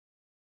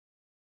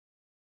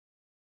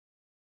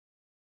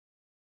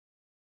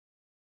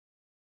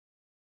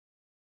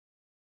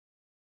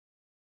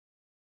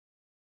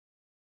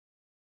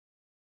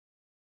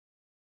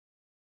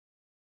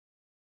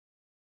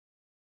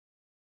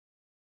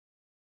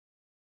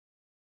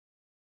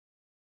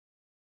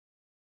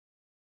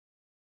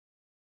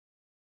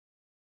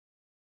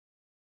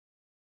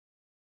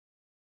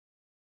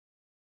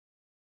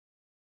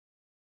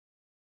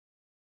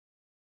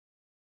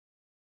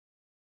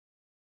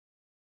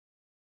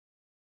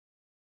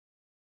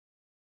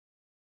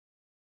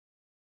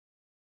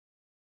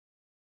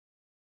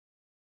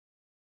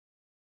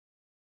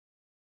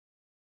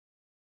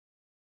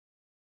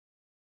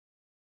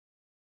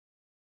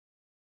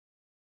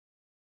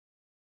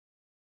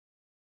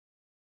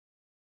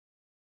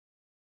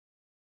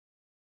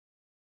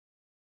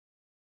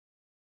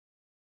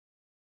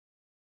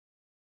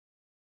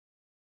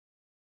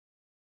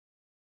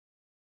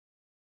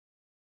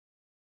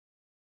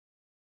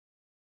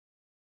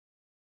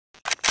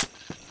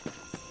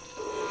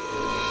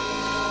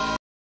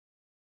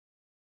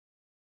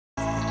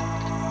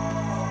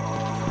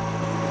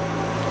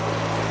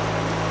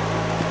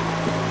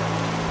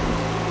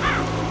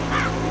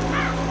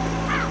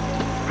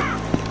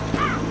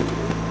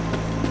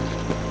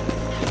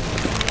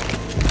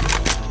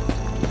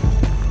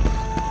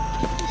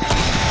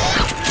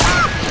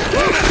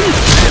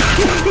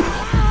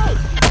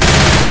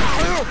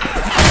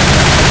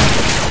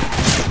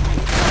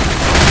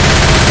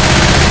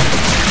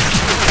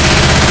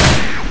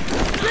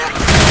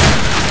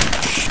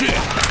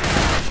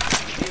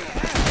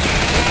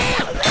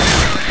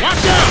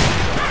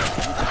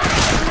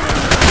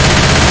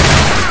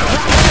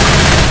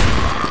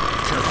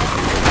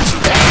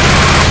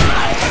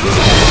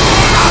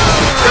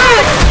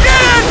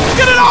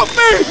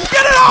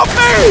off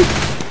me!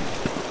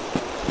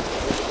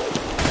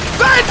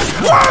 That's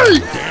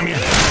right! Damn you.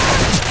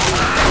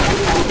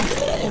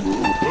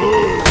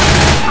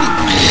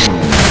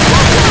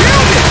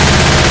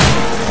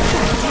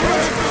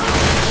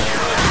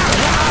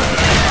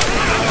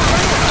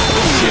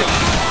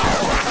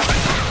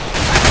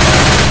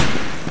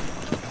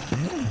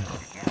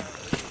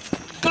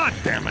 God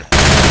damn it.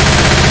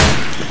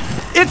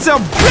 It's a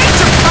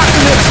bitch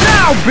apocalypse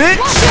now, bitch!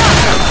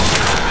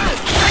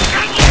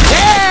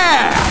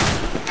 Yeah!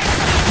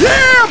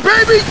 Yeah,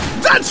 baby!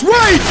 That's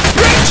right,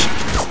 bitch!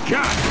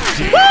 God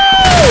damn. Woo!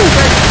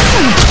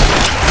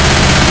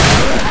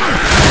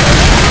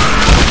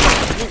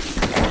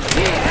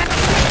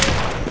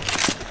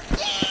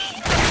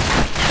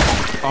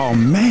 Oh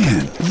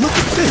man, look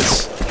at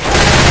this!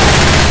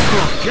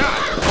 Oh,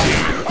 God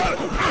damn it.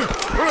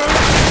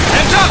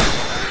 Hands up!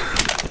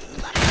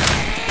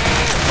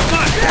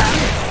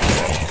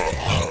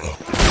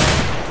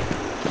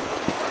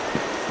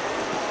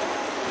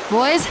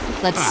 Boys,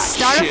 let's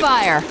start shit. a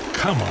fire.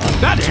 Come on.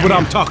 That's damn what it.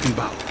 I'm talking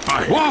about.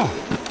 Whoa.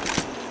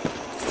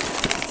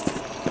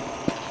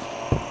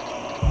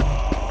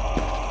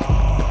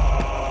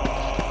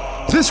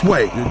 This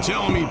way. You're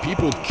telling me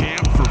people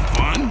camp for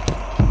fun?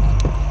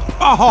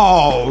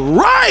 All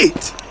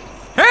right!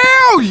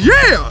 Hell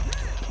yeah!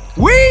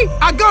 We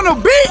are gonna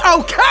be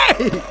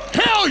okay!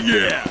 Hell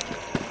yeah!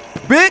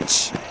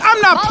 Bitch, I'm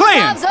not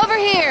playing! Molotovs over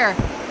here.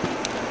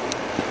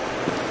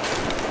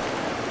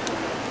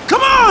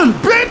 Come on,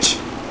 bitch!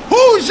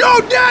 Who's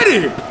your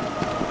daddy?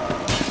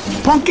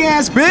 Punk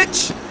ass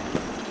bitch!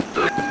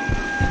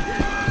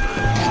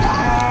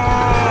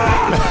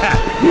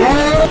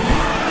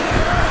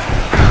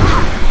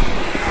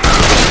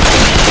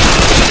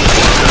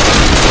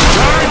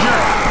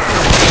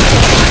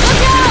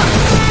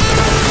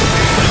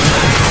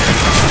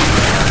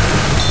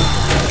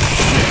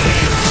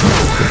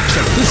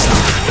 Check this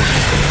out.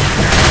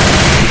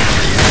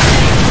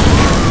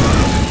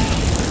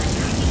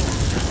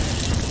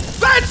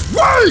 That's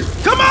right!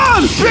 Come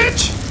on,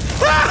 bitch!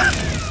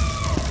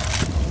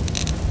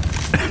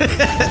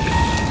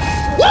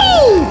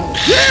 Woo!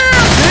 Yeah,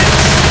 bitch!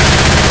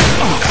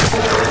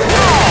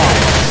 Oh,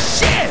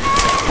 shit!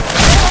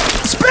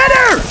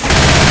 Spinner!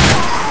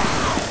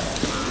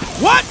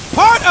 What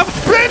part of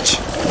bitch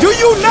do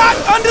you not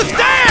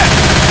understand?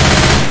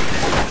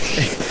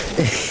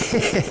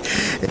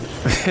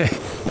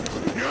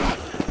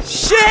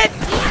 Shit!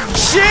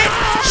 Shit!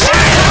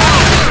 Shit!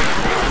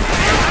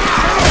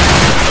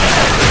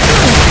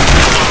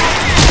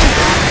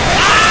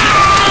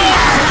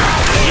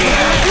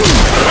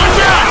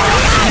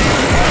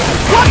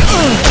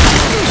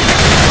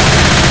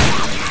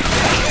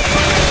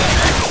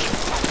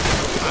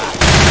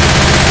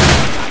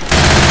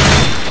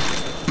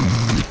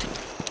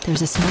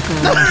 There's a smoker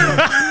around here.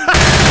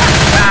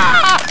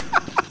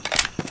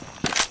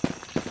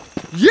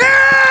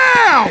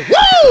 Yeah!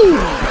 Woo!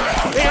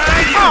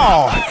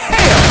 Oh,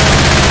 hell!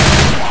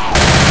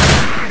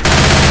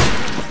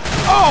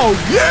 Oh,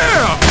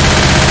 yeah!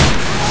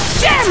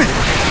 Damn it!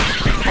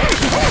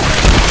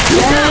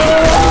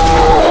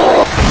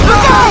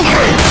 Look out!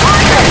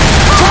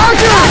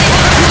 Target!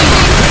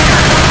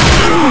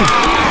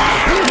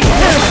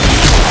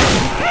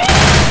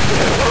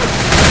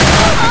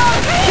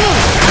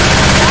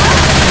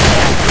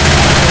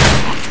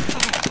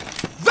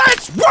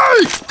 That's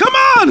right! Come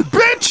on,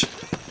 bitch!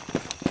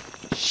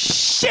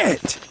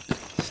 Shit!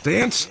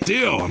 Stand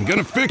still. I'm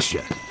gonna fix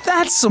you.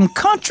 That's some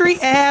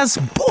country-ass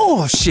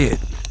bullshit!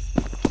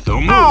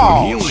 Don't move.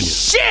 I'm healing Oh, you.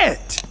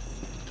 shit!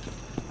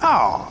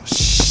 Oh,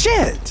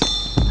 shit!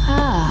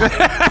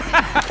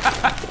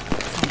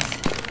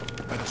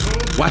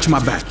 Watch my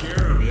back.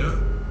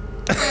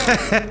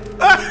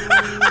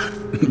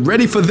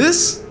 Ready for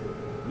this?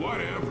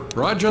 Whatever.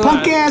 Roger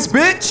Punk that. ass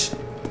bitch!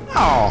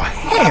 Oh,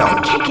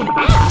 hell! Kicking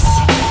ass.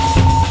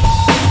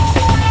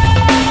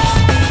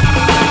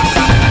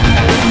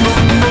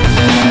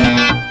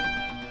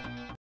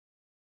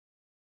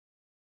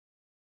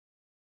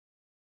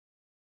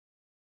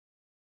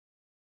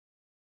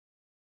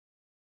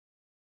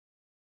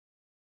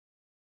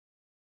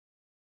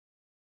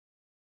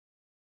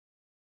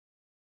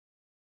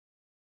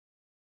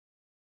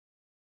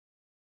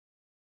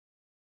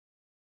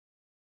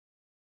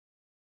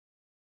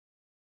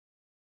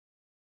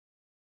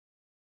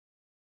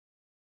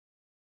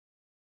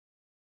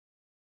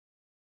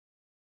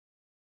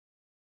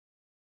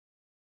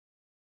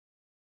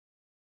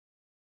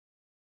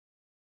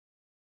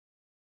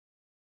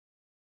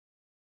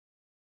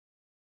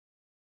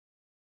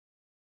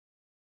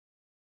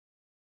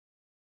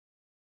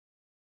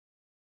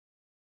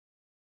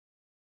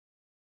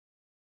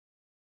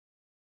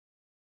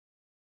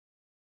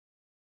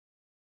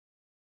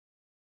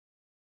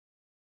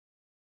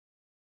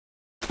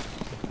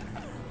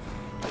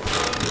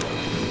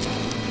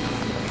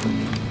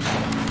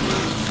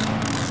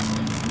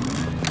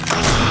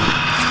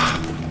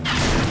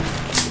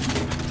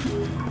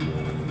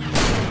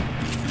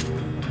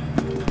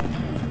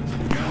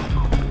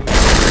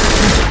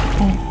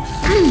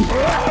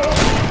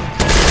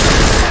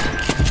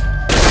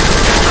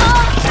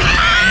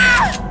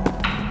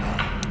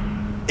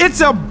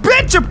 It's a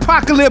bitch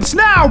apocalypse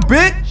now,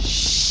 bitch!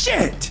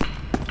 Shit!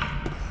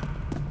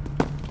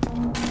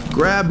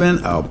 Grabbing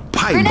a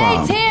pipe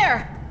bomb. Grenades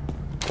here!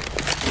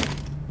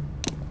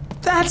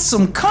 That's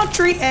some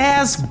country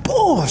ass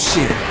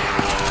bullshit.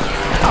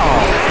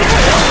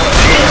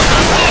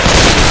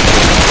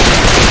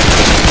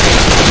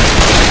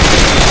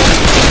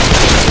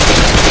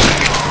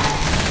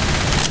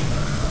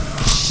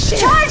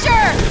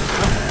 Charger!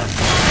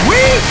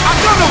 We are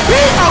gonna be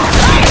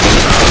okay!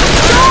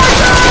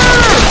 Charger!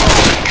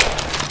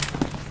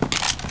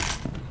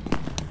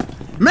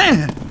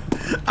 Man,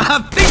 I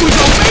think we're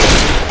gonna make it.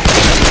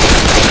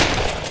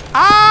 I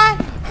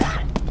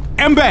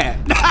am bad.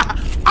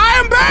 I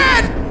am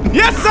bad!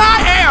 Yes,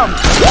 I am!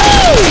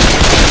 Woo!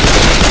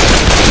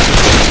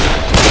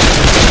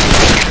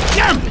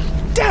 Damn it!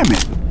 Damn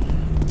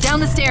it! Down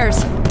the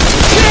stairs.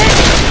 Shit!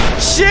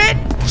 Shit!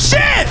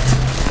 Shit!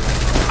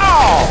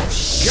 Oh,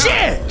 shit!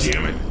 God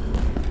damn it.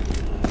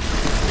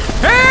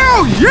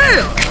 Hell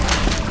yeah!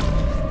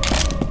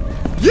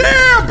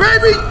 Yeah,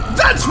 baby!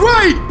 That's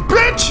right,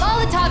 bitch!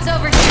 Molotov's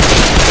over here.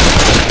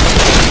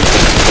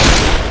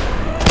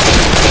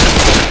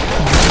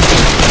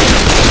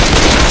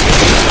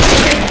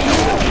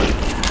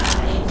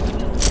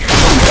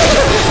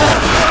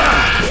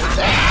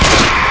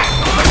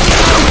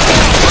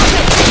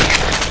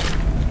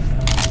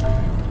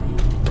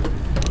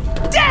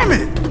 Damn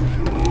it!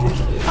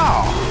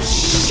 Oh,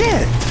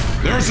 shit!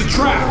 There's a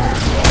trap.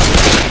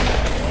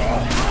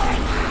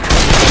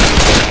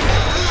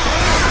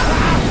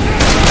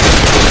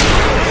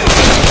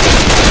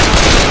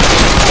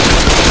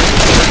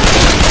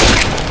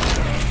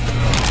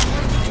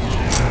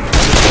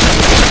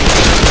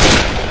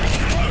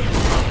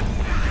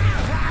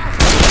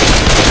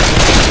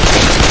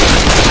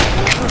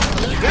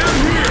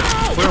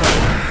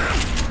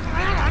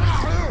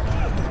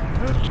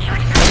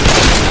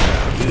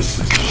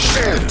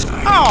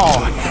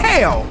 Oh,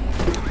 hell!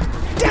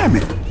 Damn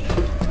it!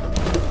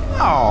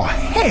 Oh,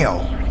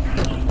 hell!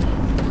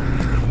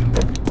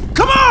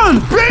 Come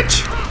on,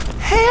 bitch!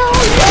 Hell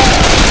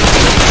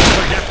yeah!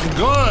 We're getting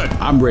good.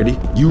 I'm ready.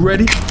 You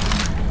ready?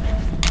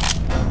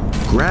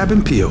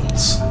 Grabbing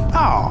pills.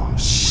 Oh,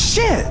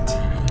 shit!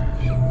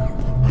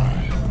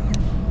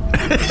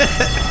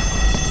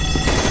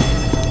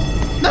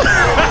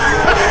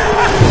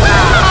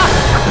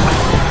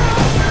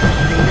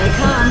 Here they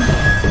come.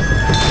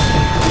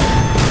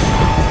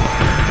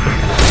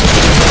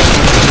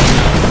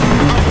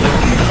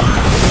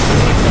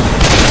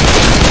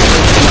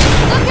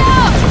 Look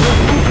out!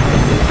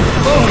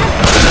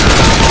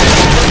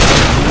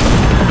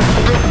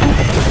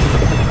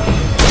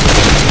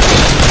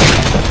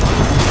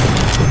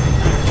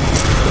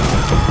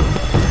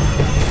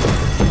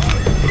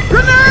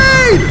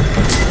 Grenade!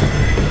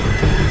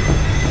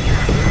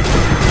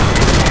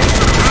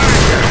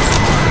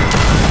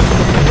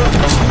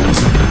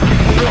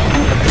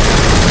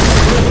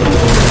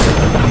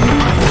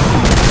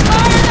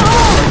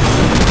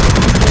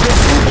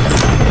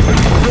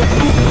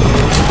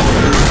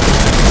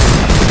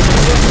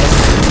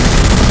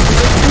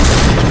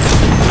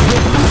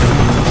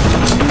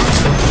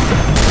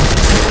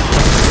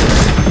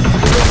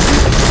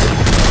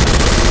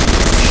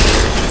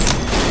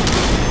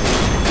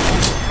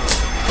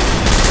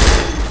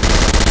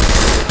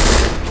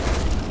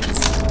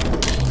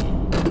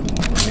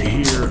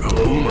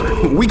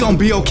 We gonna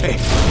be okay.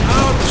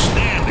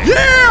 Outstanding.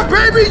 Yeah,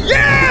 baby,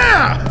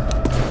 yeah!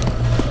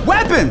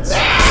 Weapons!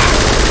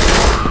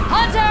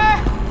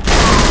 Hunter!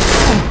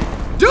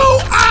 Do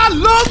I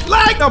look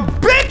like a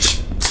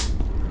bitch?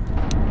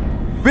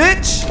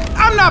 Bitch,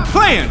 I'm not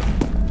playing.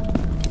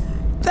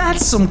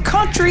 That's some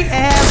country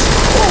ass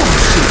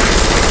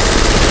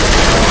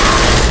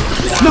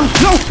bullshit. No,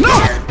 no,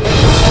 no!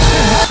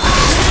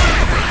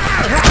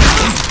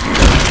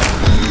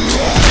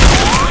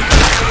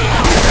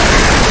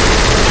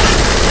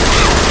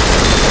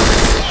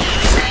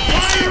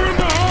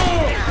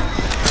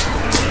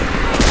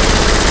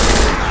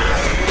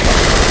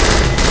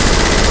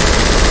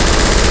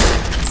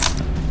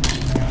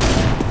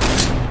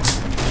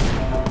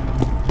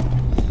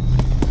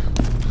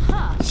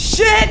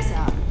 Shit!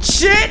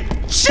 Shit!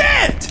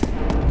 Shit!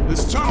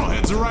 This tunnel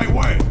heads the right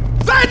way.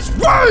 That's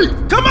right!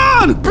 Come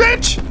on,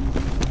 bitch!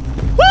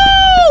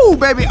 Woo!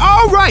 Baby,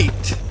 all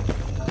right!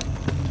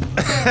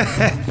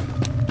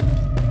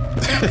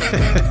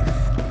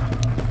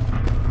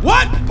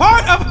 What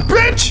part of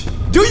bitch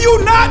do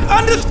you not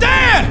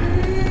understand?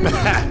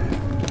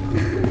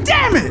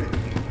 Damn it!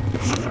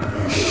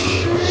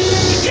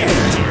 Shit!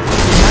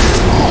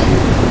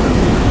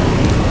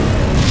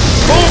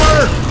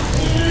 Boomer!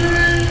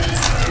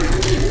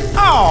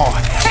 Oh,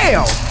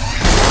 hell!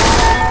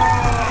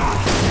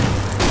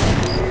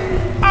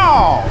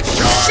 Oh,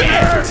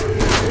 shit!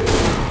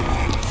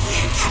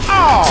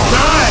 Oh,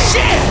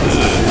 shit!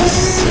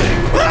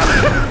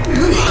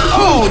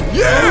 Oh,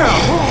 yeah!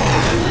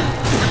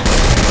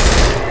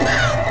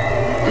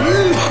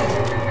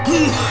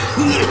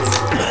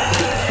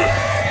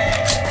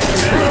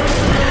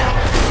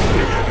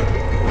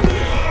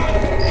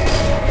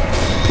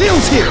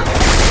 Pills here!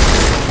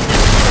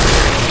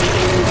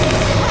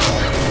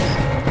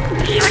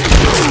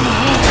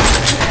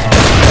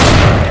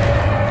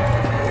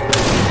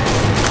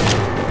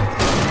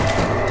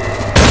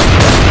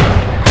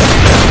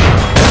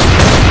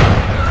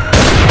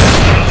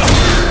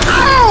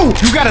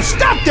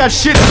 stop that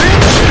shit, bitch!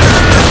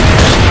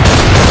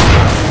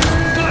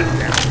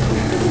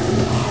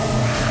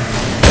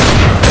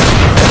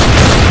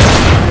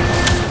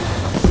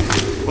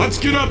 Let's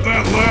get up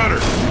that ladder.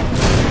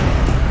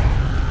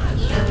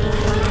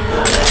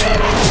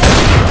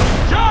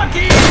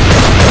 Jockey!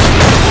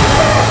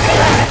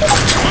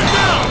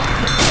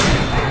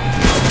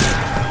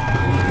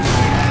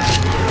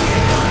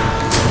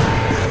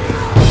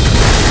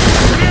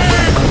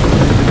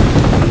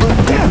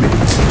 Damn it!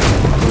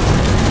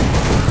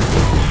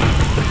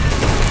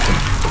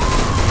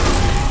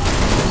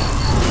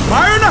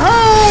 Fire in the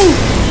hole!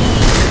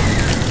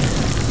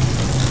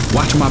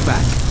 Watch my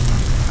back.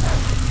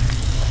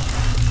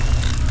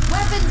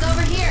 Weapons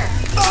over here.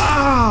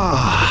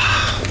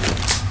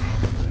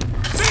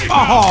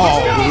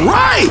 All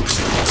right!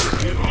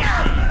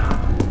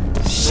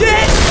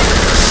 Shit!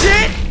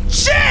 Shit!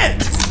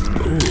 Shit!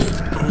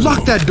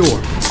 Lock that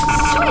door.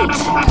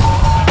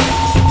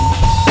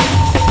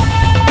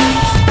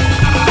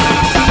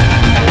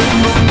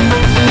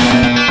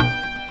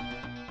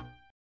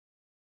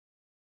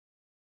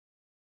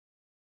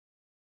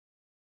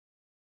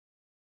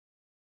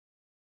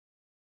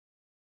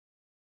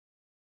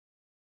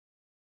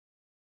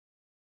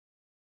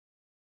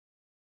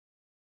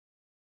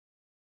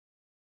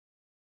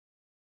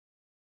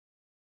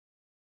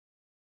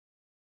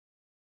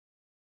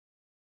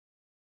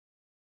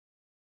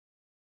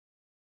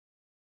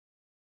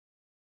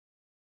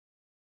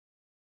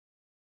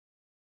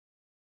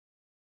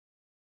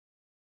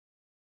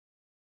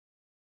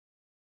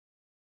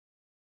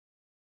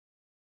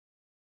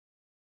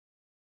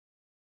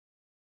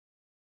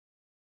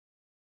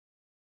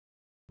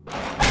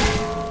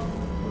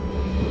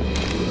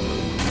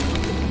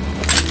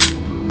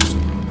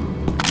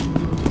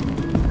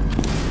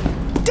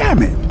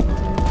 Damn it!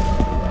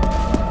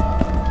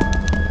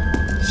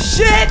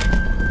 Shit!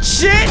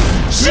 Shit!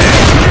 Shit!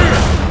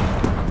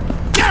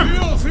 Damn it!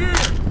 Wheels here.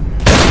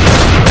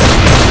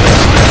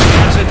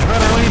 Passage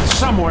better lead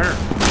somewhere.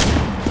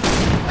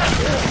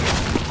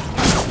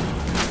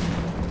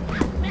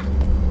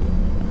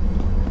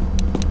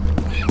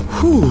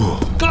 Whew.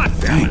 God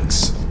damn it. Thanks.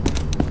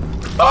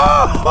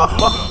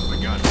 Oh, we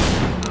got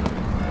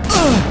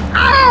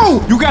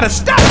Ow! You gotta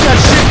stop that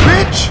shit,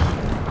 bitch!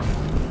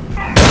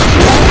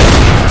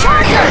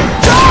 Charger!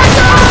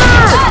 Charger!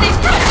 God, he's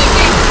touching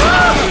me!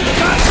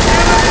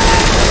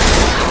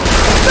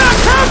 Stop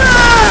coming!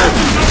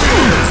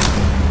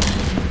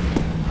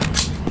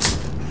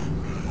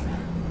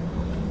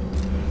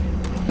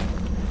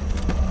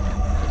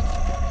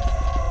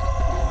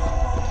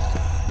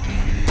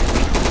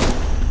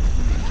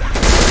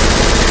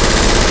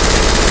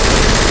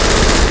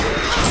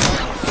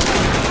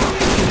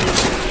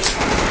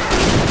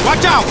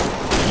 Watch out!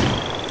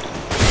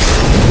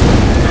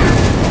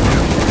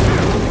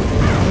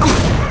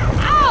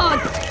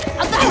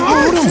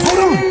 Hold on, hold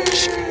on.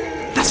 Shh.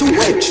 That's a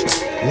witch.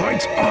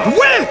 lights off.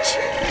 Witch!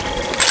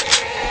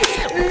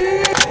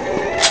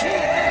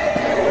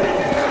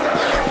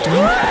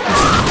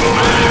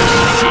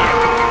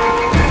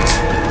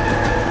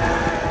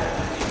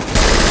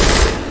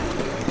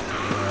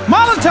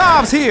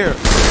 Molotov's here!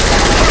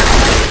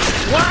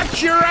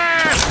 Watch your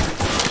ass!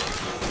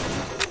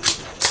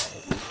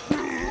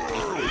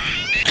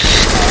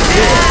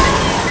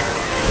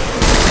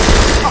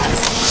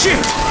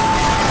 Shit!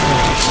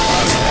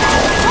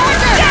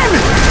 Damn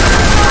it!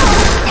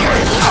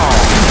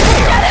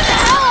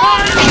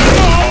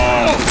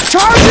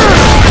 Charger!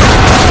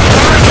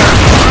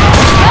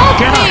 Help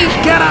Get me! up!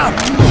 Get up!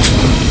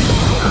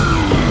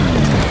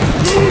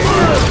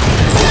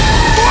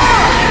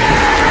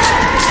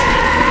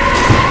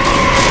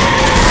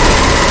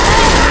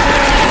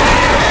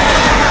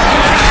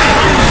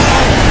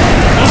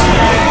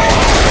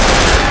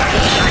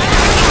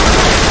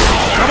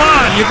 Come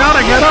on, you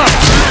gotta get up!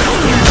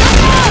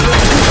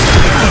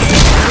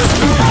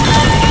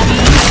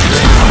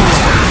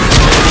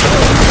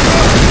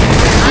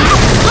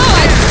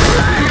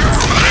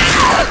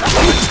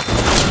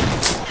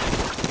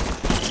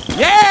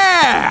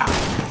 Yeah!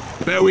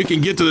 Bet we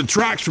can get to the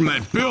tracks from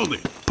that building.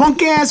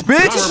 Punk ass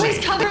bitch!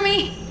 Please cover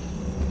me!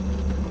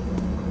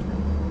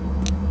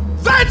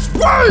 That's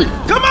right!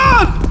 Come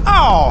on!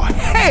 Oh,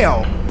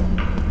 hell!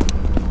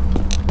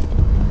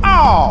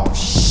 Oh,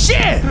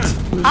 shit!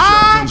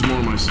 I Shotgun's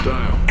more my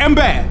style. am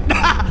bad.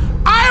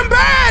 I am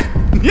bad!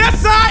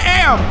 Yes, I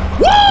am!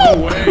 No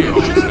Woo! way,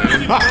 Jose.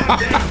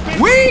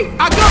 We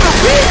are gonna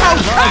be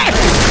okay!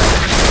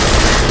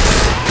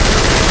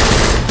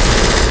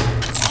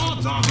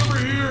 Molotov's over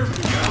here.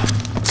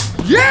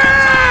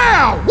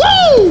 Yeah!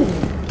 Woo!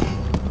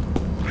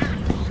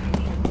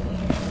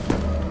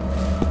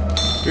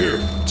 Here,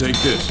 take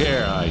this.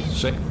 Here, I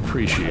say,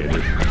 appreciate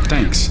it.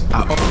 Thanks.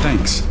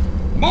 Thanks.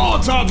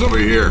 Molotov's over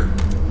here.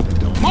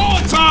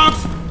 Molotov!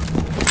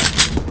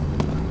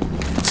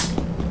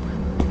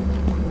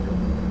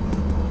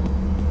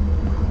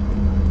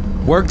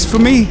 Works for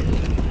me.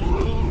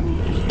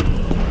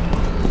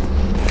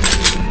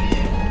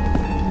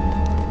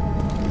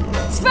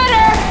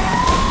 Spitter!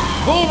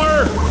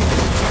 Boomer!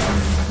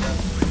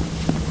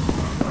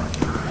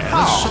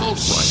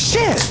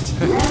 shit!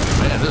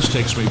 Man, this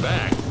takes me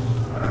back.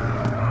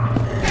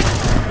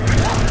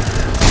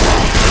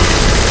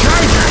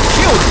 Charger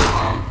killed me!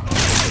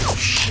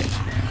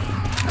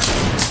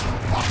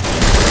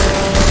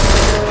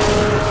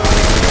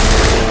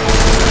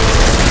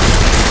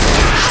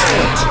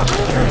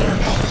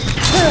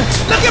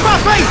 Look at my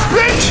face,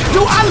 bitch!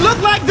 Do I look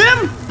like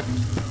them?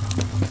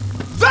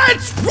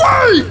 That's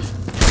right!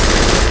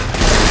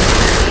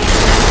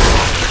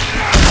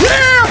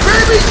 Yeah,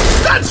 baby!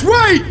 That's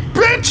right,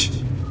 bitch!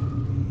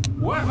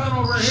 Weapon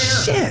over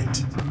here!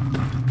 Shit!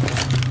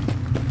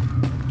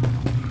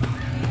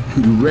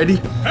 You ready?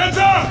 Heads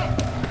up!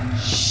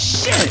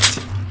 Shit!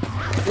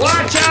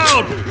 Watch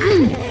out!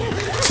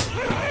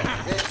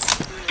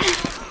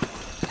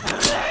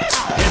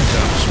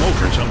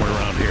 Smoker somewhere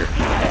around here.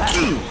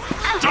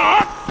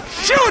 Stop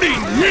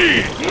shooting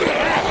me!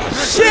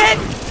 Shit!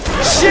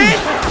 Shit!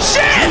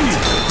 Shit!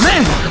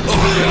 Man,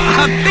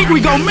 I think we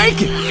gonna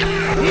make it!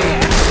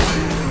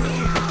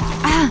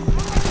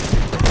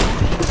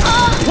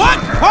 What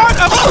part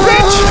of a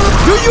bitch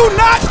do you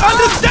not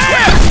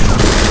understand?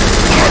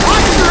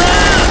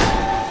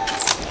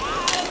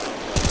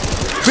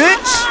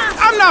 Bitch,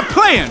 I'm not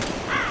playing!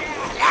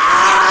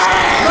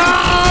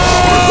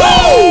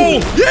 Woo!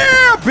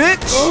 Yeah,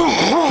 bitch!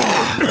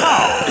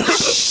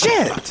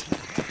 Shit!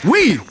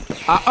 We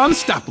are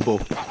unstoppable.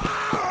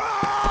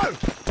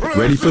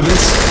 Ready for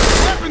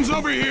this? Weapons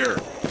over here!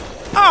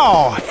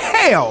 Oh,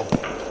 hell!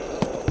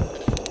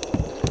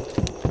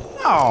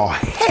 Oh,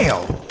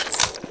 hell!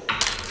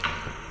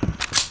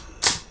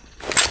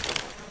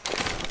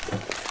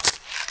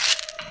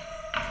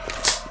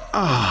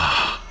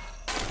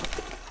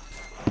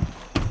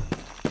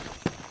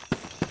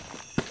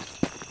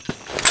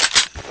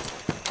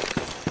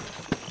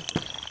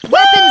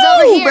 Weapons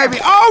over Ooh, here. baby,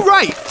 all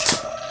right!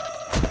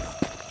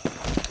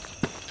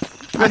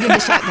 I'll give the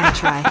shotgun a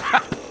try.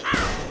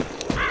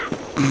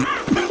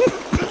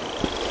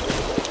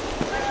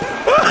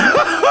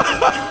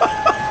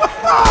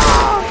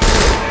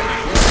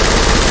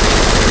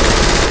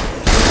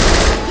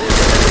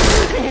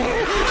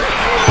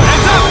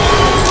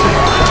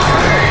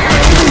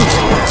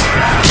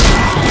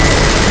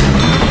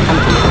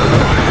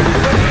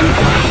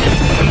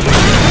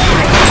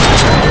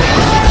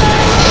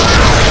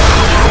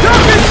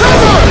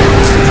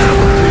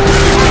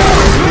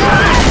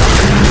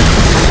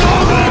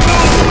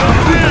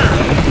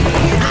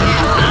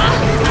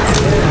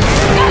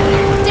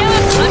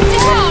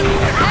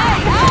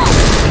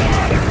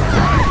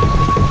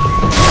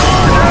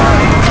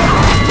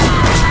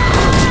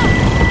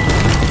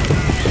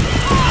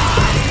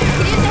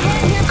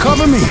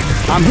 Cover me.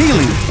 I'm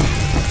healing.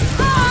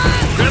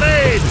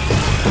 Grenade!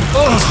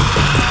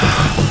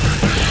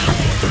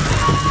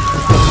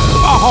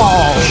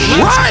 All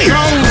right!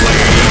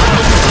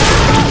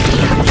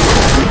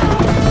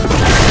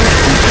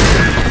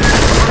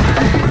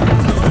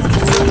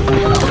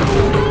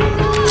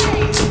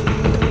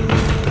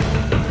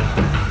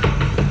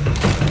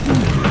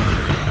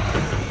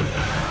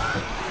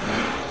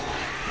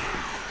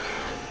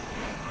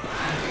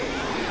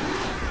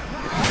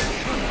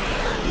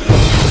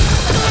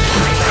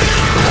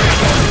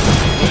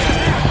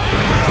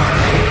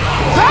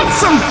 That's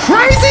some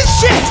crazy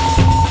shit!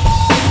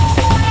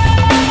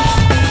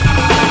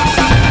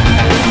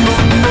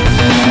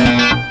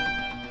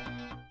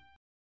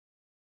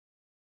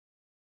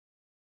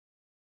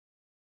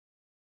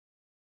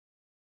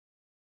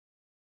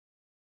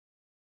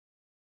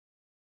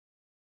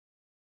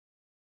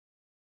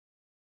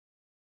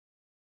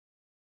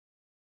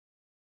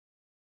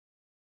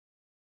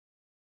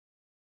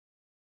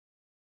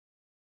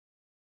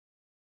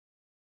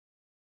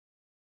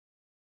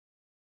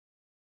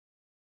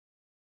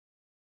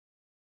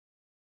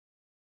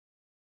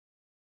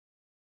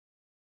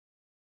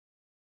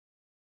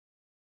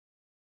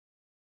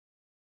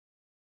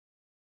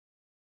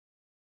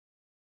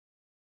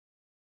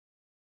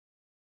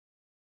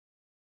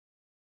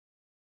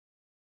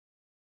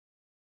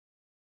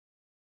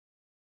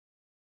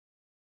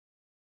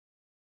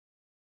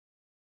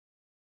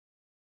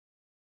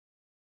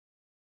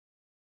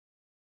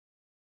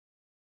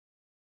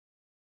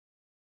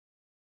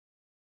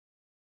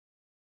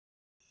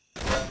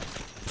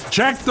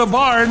 Check the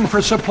barn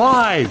for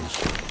supplies.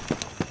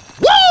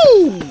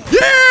 Woo!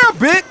 Yeah,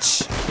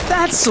 bitch!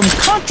 That's some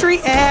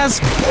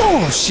country-ass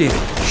bullshit.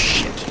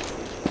 Shit.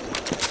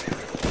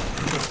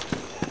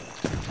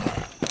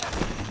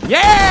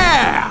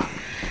 Yeah!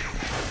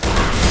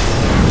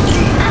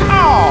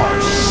 Oh,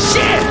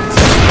 shit!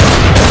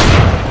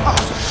 Oh,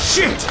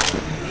 shit!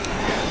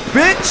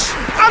 Bitch,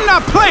 I'm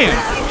not playing!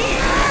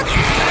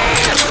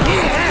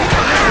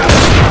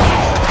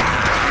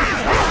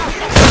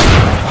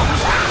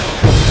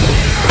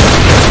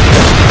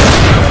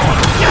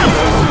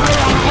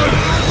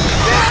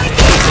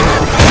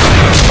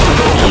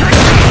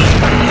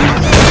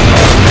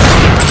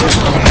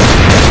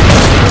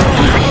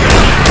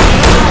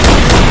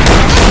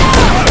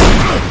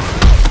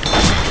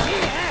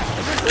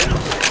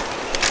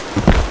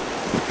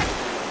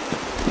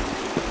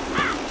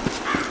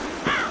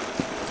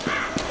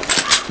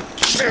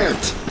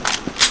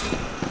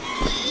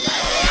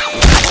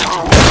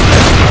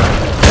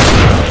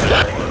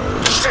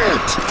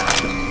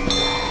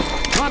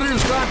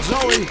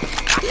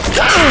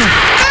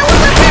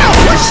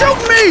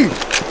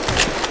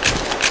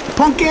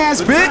 punk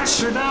ass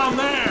bitch. They're down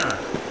there.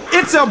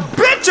 It's a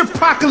bitch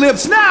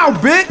apocalypse now,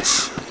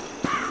 bitch.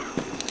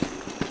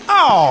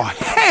 Oh,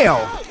 hell.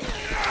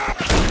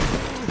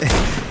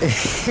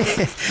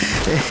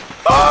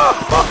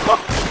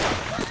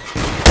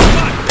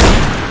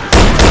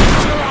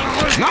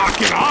 Knock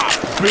it off,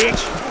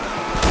 bitch.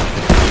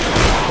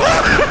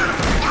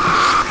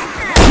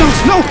 No,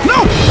 no, no!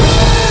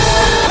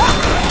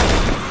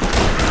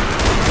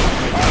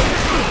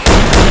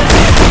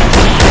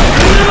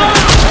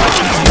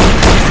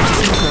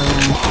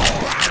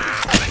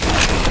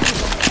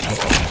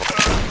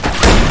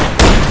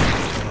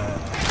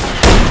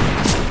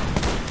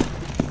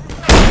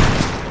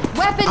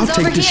 Weapons I'll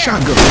over take this here.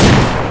 shotgun.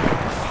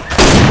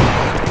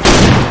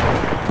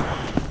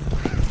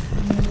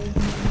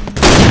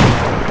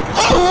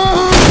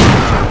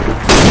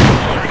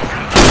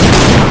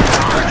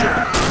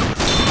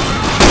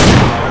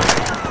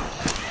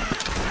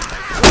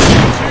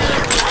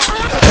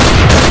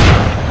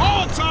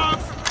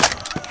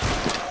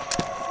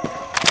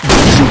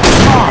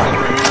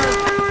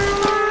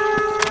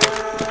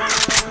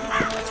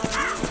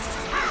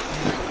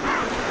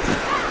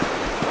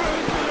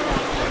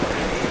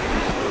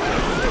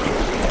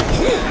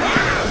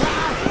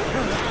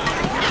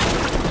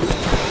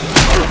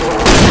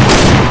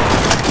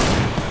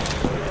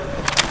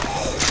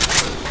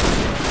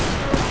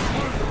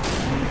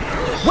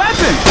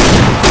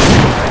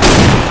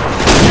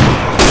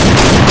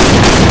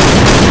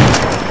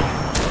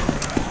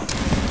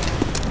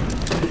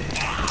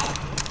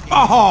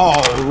 All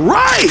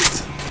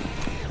right!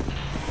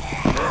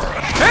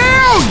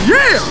 Hell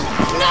yeah!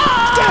 No!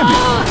 Damn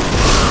it!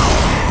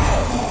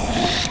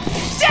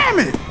 Damn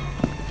it!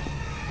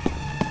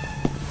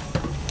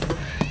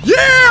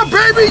 Yeah,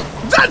 baby!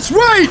 That's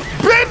right,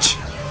 bitch!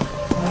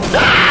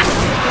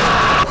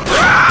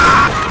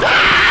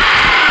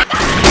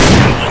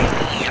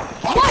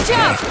 Watch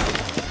out!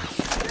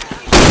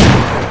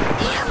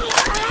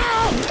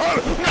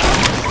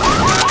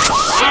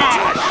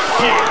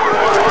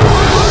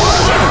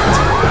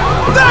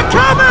 They're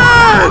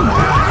coming!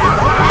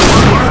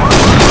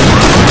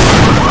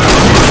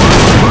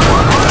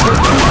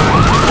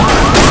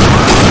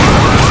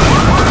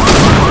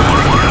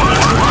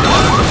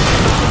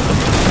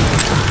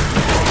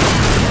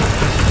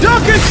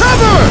 Duck and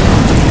cover!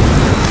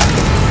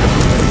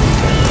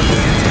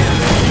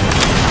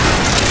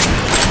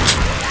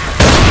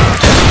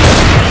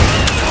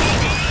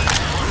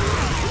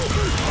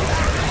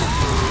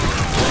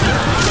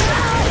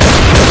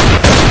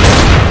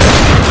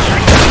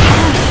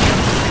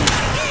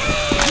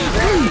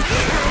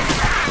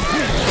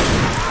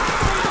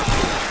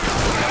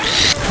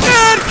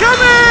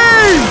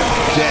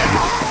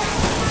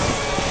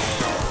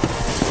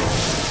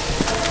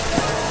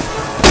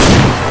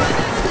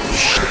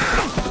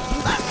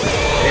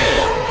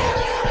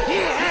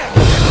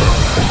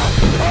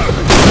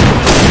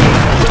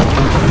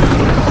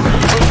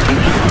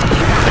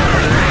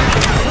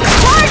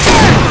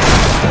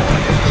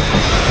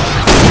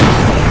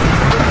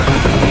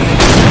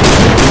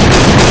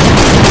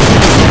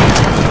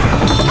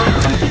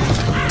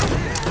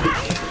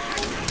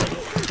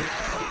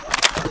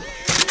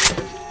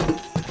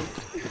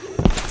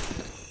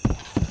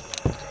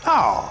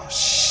 Oh,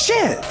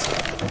 shit!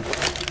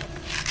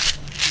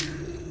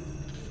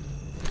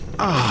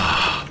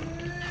 Ah.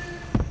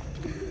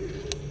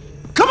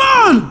 Come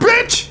on,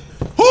 bitch!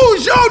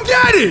 Who's your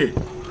daddy?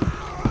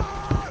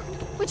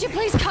 Would you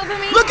please cover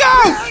me? Look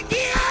out!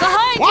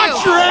 Behind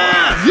Watch you! your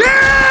ass!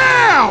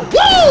 Yeah!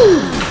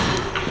 Woo!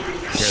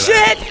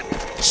 Shit!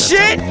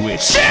 Shit!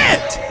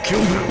 Shit! Kill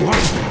that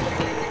one.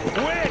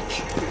 Witch!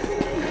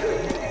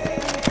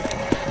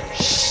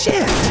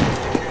 Shit!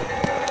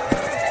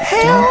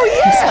 Hell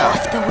Piss yeah!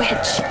 off the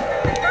witch.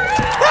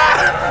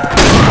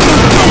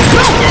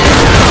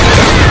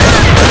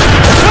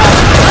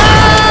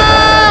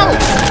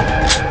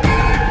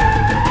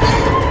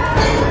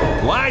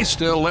 Lie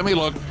still, let me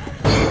look.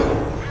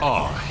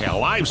 Oh,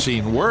 hell, I've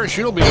seen worse.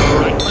 You'll be all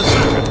right in a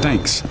second.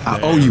 Thanks. I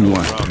owe you No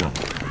one. problem.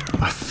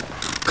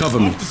 Cover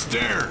me. Up the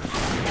stairs.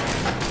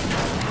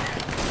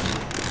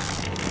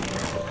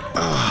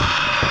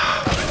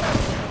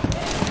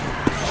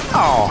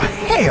 Oh,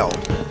 hell!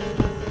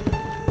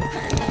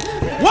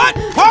 What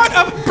part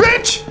of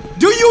bitch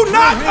do you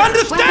not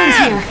Weapons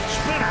understand? here.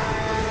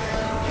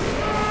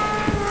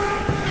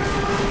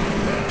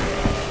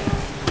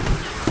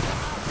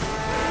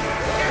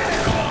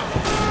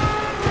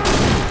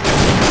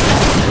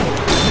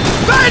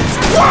 That's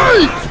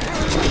right!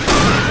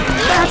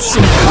 That's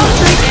some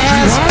country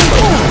ass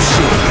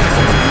bullshit.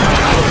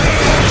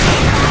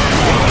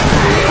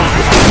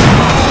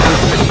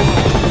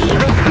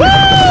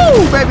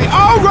 Woo, baby!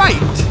 All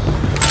right.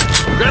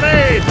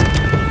 Grenade!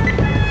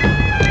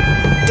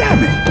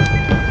 Damn it!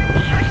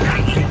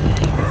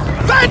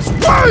 That's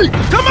right!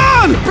 Come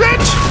on,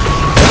 bitch!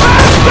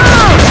 Faster!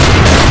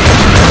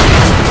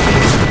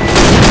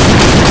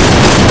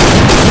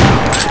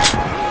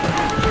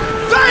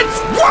 That's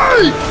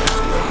right!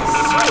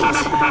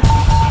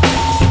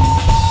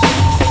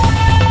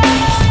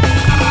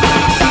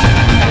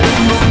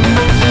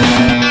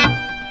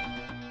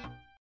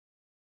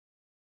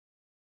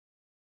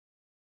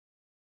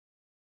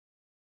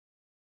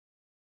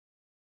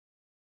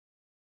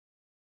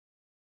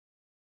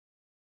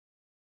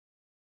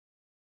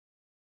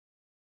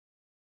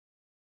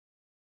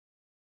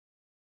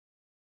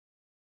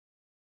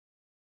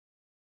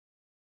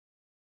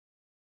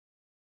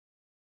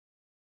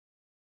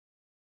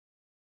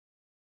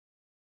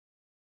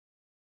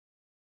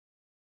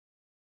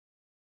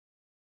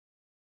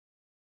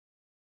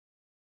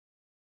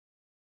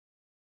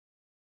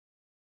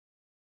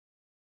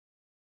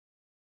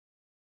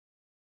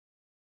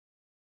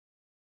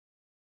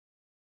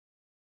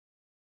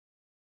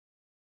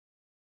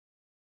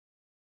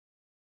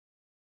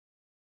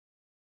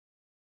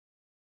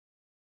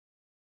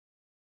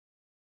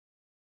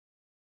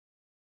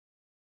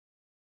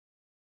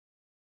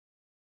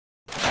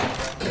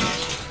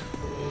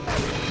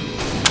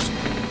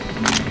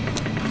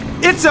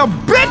 It's a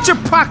bitch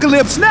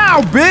apocalypse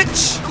now,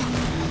 bitch!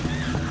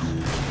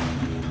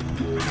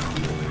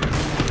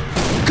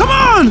 Come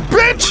on,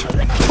 bitch!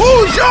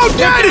 Who's your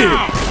daddy?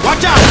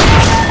 Watch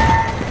out!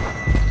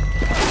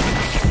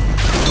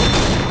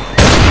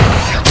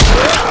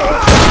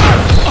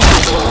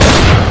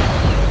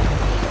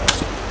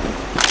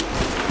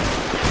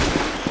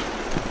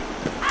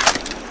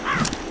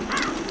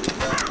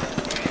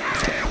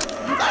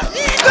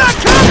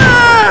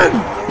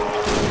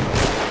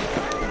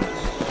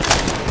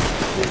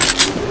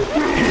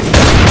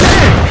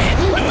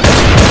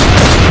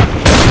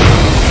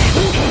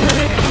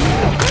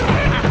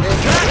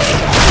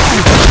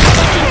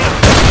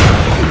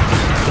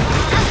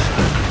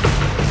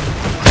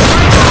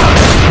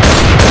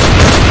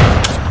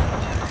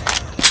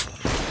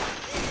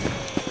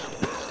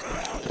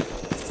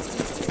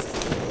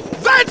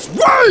 That's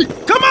right!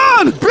 Come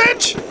on,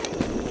 bitch!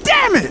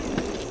 Damn it!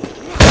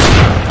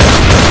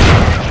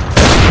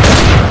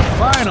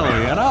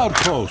 Finally, an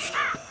outpost.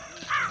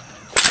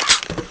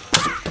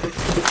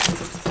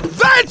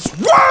 That's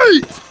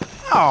right!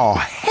 Oh,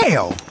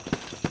 hell.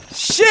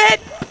 Shit!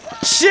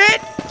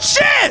 Shit!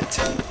 Shit!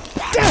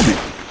 Damn it!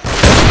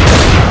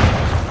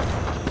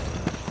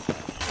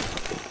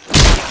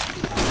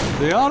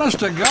 The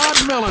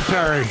honest-to-God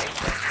military.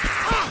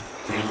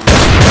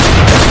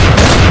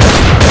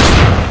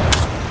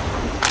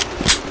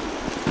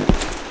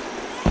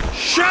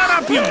 Shut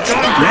up, you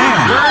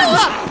goddamn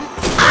birds!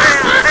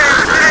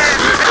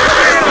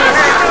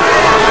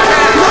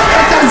 Look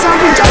at that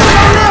zombie jumping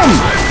on them!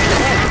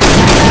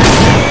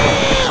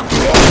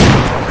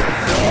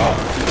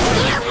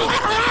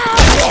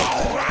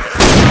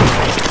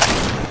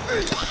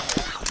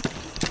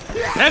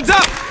 Heads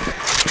up!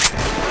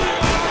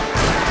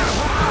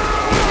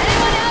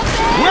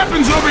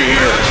 Weapons over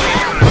here!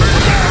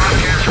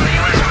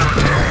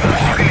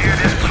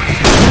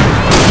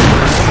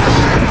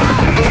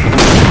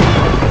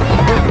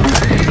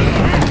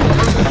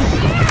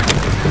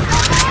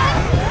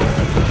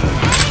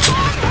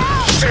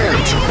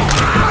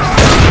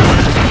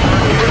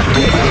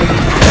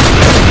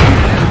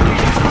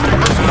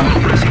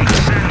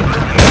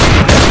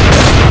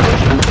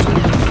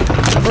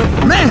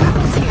 Man,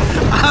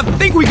 I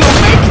think we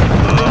gonna make it.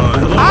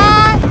 I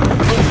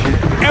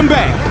am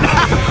bad.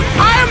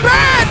 I am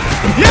bad.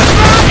 Yes,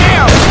 I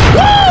am.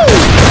 Woo!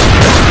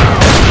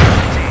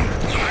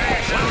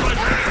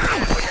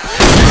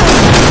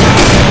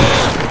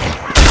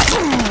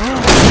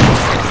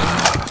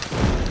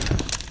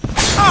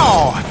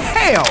 Oh,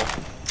 hell.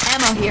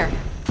 Ammo here.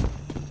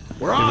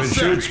 We're all If it set.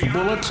 shoots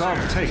bullets,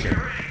 I'll take it.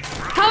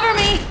 Cover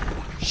me!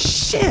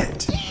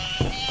 Shit.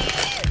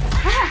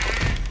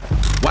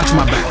 Watch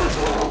my back.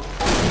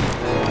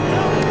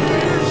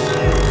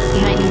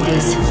 You might need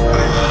these.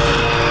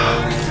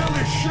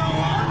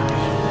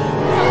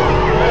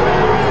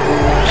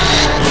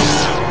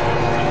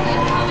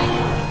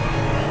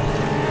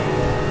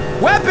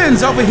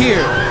 Weapons over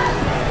here.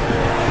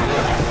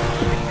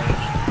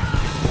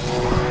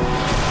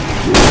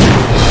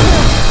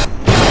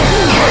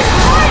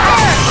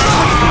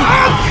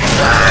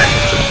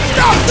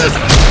 Stop this!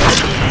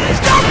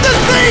 Stop this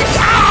thing!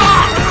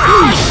 Ah!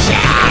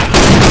 Shit!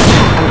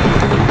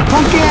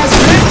 Punk ass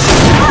bitch!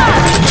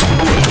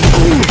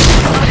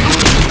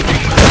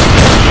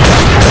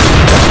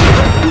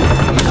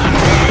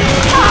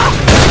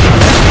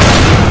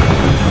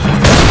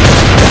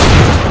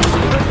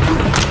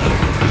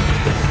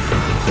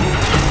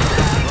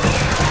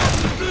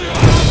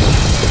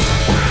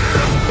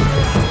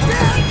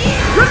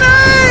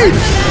 Grenade!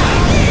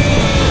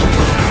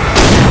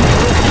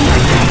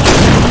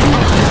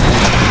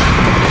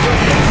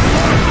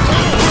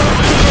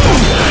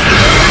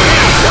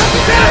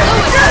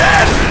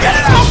 Get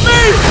it off me!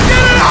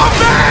 Get it off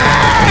me!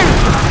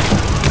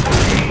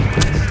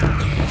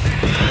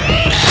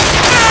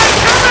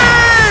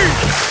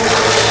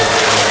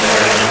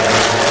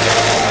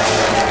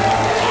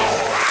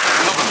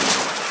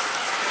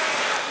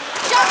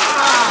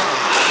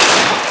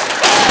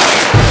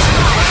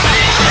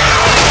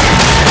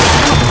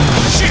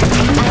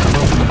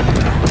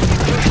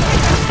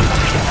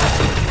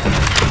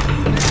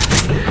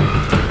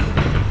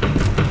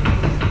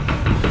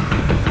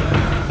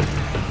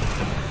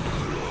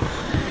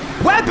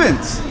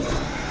 Weapons!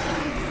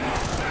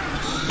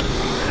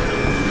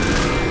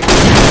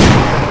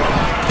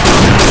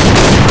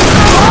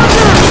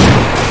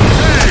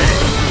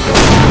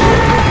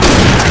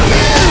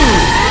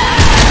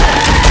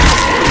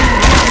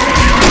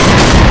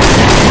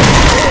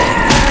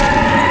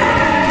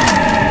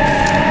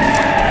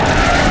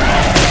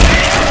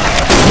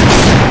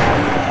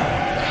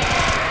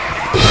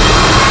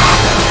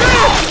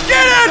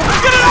 Get it!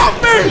 Get it off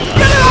me!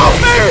 Get it off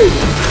me!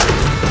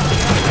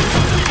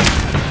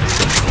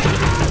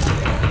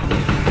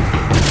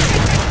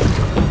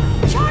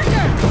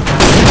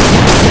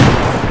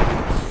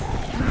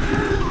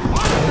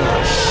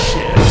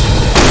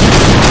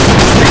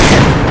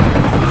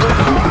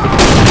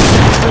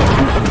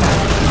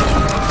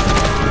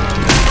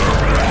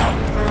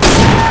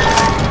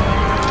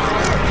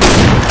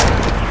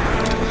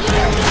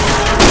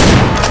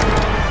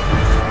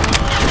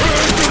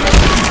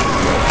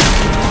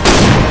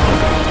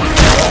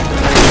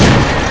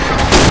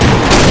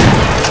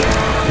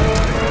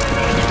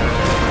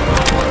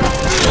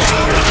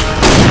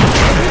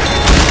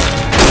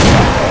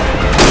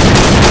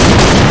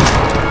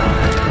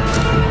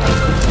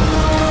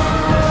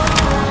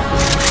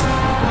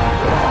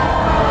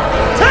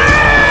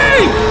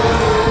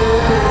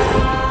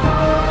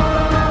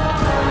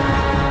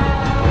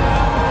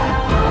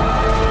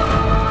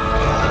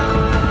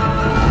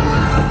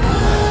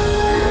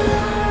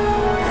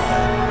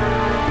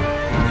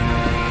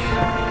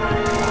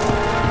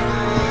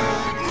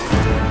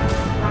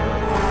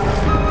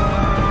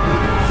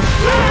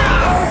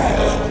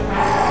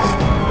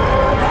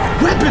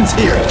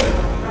 here.